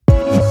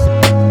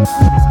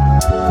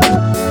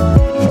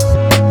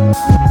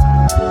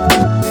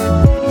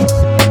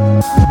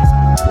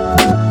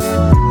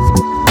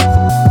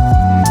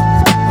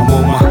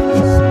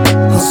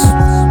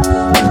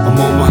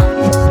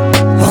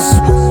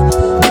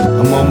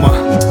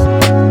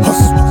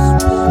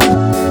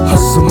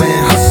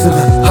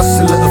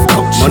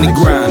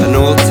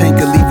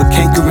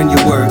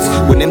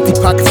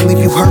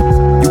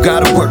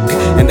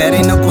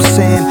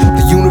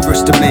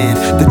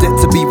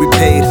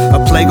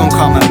gon'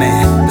 call my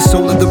man? The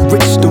soul of the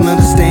rich don't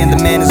understand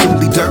the man is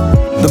only dirt.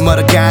 The mud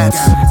of gods,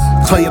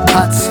 clay of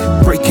pots,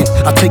 breaking.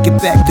 I take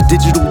it back, the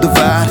digital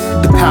divide,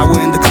 the power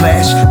in the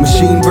clash,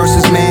 machine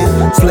versus man,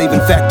 slave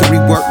and factory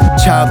work,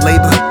 child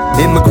labor,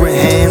 immigrant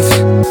hands,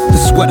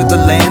 the sweat of the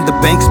land, the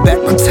banks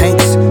back our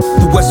tanks.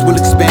 The West will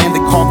expand,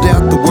 they carved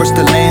out the worst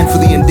of land for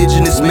the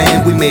indigenous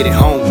man. We made it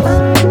home.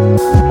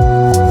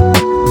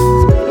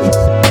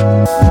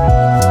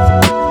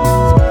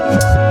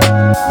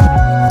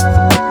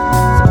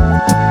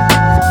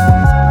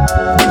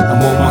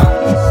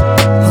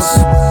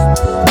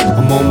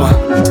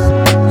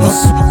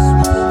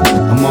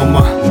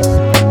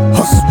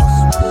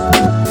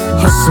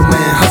 Hustle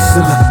man,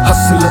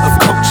 hustler of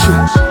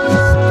culture.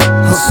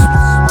 Hustle,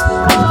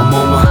 I'm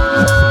on my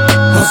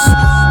hustle.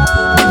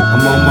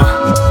 I'm on my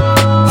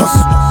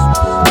hustle.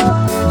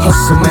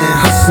 Hustle man,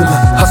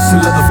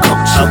 hustler of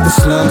culture. Out the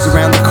slums,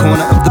 around the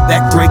corner of the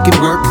back, breaking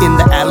work in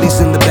the alleys,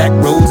 in the back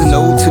roads, and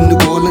ode to New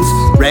Orleans,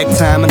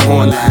 ragtime and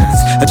horn lines.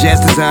 A jazz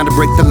designed to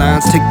break the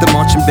lines, take the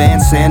marching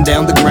band, sand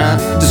down the grind,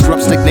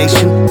 disrupt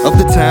stagnation of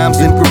the times,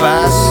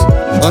 improvise,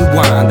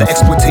 unwind the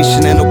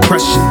exploitation and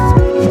oppression.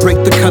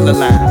 Break the color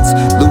lines.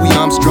 Louis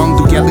Armstrong,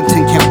 Duke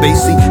Ellington, Count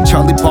Basie,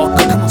 Charlie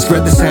Parker.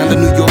 Spread the sound of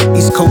New York,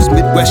 East Coast,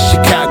 Midwest,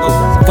 Chicago.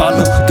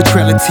 Follow the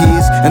Trail of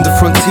Tears and the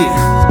frontier.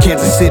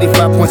 Kansas City,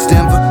 5 Points,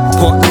 Denver,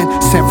 Portland,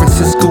 San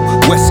Francisco,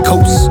 West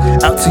Coast.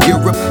 Out to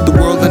Europe, the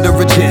world under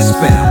a jazz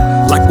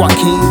spell. Like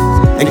Joaquin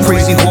and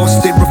Crazy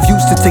Horse, they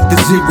refuse to take the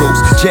zeros.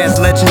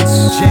 Jazz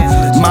legends,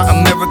 my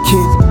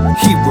American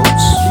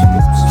heroes.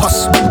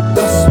 Hustle.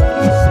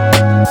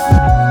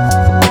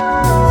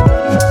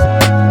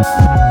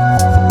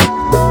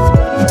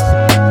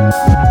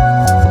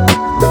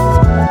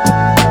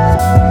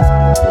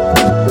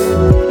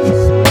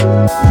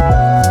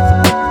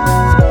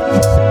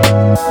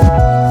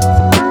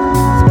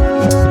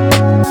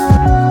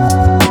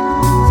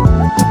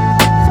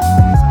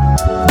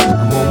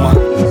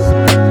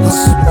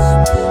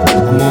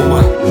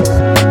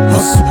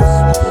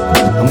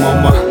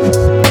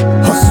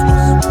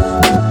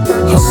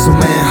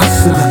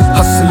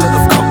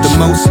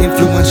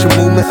 Influential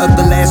movement of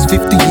the last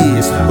 50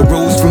 years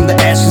arose from the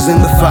ashes and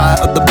the fire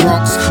of the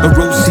Bronx. A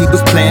rose seed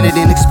was planted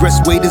in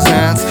expressway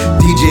designs.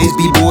 DJs,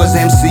 B-boys,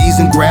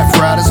 MCs, and graph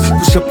riders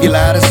push up your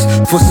ladders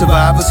for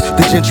survivors.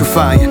 The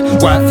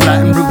gentrifying, wide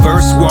flat and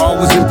reverse, we're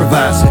always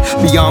improvising.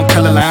 Beyond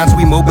color lines,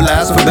 we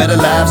mobilize for better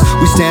lives.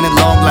 We stand in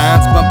long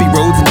lines, bumpy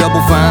roads and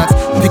double fines.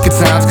 Picket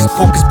signs, cause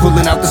pork is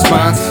pulling out the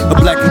spines. A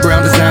black and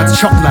brown designs,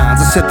 chalk lines.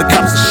 I said the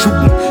cops are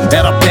shooting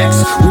at our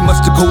backs. We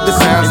must decode the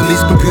signs in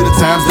these computer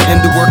times. The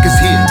end of work is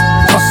here.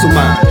 Hustle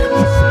mind.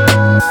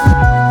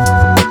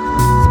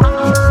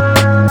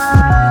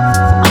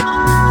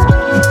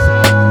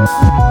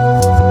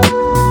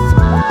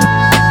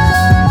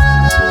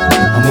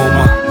 I'm on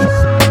my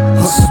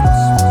hustle.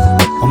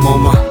 I'm on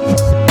my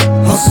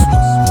hustle.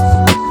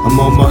 I'm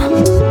on my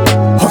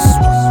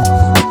hustle.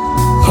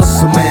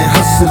 Hustle man,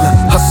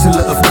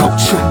 hustler of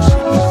culture.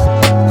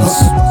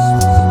 Hustle.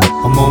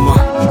 I'm on my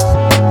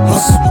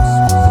hustle.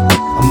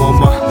 I'm on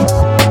my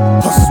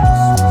hustle.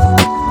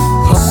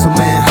 Hustle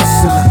man,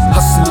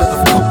 hustler of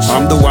culture.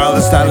 I'm the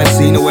wildest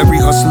Latino, every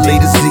hustle A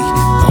to Z.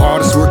 The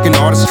hardest working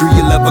artistry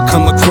you'll ever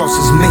come across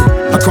is me.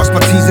 I cross my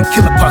T's and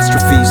kill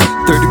apostrophes.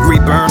 3rd-degree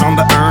burn on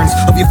the urns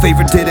of your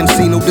favorite dead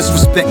MC. No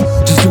disrespect,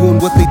 just doing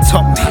what they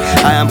taught me.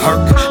 I am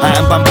Herc, I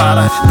am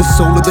Bambada, the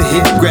soul of the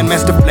hit.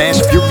 Grandmaster Flash,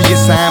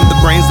 furious, I am the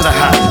brains of the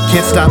hot.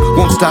 Can't stop,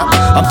 won't stop,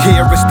 I'm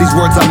KRS, these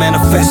words I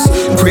manifest.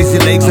 Crazy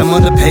legs, I'm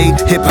underpaid,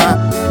 hip-hop.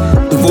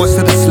 The voice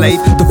of the slave,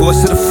 the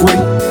voice of the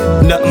free.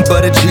 Nothing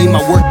but a G,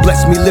 my work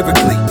blessed me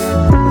lyrically.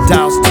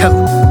 Dials tell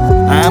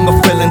 'em, I am a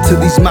felon to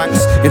these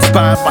mics.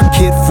 Inspired by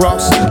Kid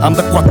Frost, I'm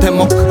the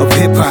Cuauhtemoc of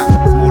hip-hop.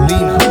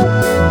 Molina,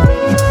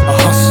 a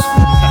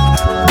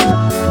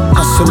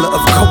hustler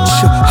of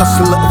culture,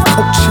 hustler of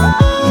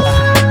culture.